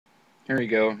Here you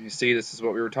go. You see, this is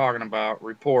what we were talking about.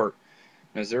 Report.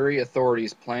 Missouri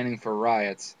authorities planning for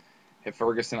riots if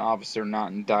Ferguson officer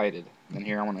not indicted. And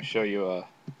here I want to show you a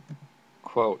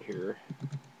quote here.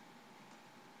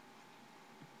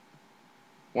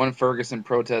 One Ferguson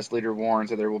protest leader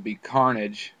warns that there will be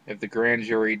carnage if the grand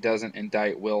jury doesn't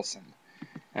indict Wilson.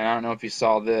 And I don't know if you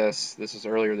saw this. This was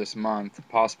earlier this month.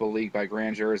 Possible leak by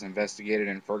grand jurors investigated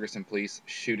in Ferguson police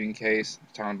shooting case.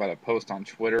 Talking about a post on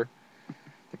Twitter.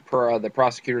 The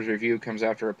prosecutor's review comes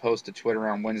after a post to Twitter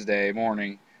on Wednesday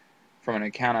morning from an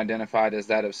account identified as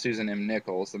that of Susan M.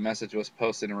 Nichols. The message was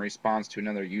posted in response to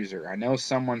another user. I know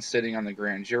someone sitting on the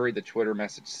grand jury, the Twitter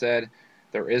message said.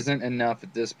 There isn't enough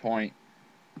at this point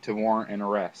to warrant an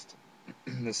arrest.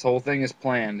 This whole thing is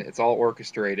planned. It's all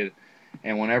orchestrated.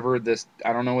 And whenever this,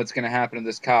 I don't know what's going to happen to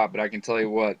this cop, but I can tell you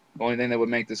what, the only thing that would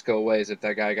make this go away is if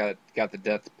that guy got the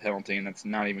death penalty, and that's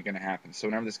not even going to happen. So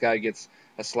whenever this guy gets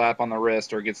a slap on the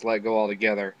wrist or gets let go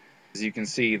altogether, as you can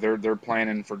see, they're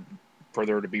planning for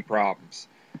there to be problems.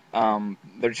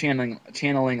 They're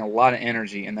channeling a lot of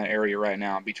energy in that area right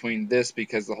now between this,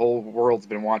 because the whole world's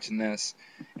been watching this,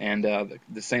 and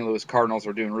the St. Louis Cardinals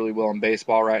are doing really well in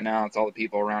baseball right now. It's all the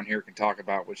people around here can talk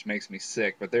about, which makes me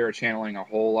sick, but they are channeling a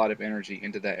whole lot of energy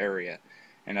into that area,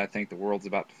 and I think the world's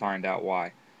about to find out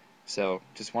why. So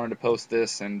just wanted to post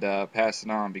this and pass it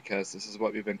on, because this is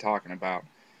what we've been talking about.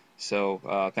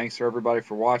 So thanks for everybody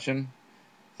for watching.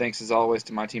 Thanks as always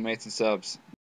to my teammates and subs.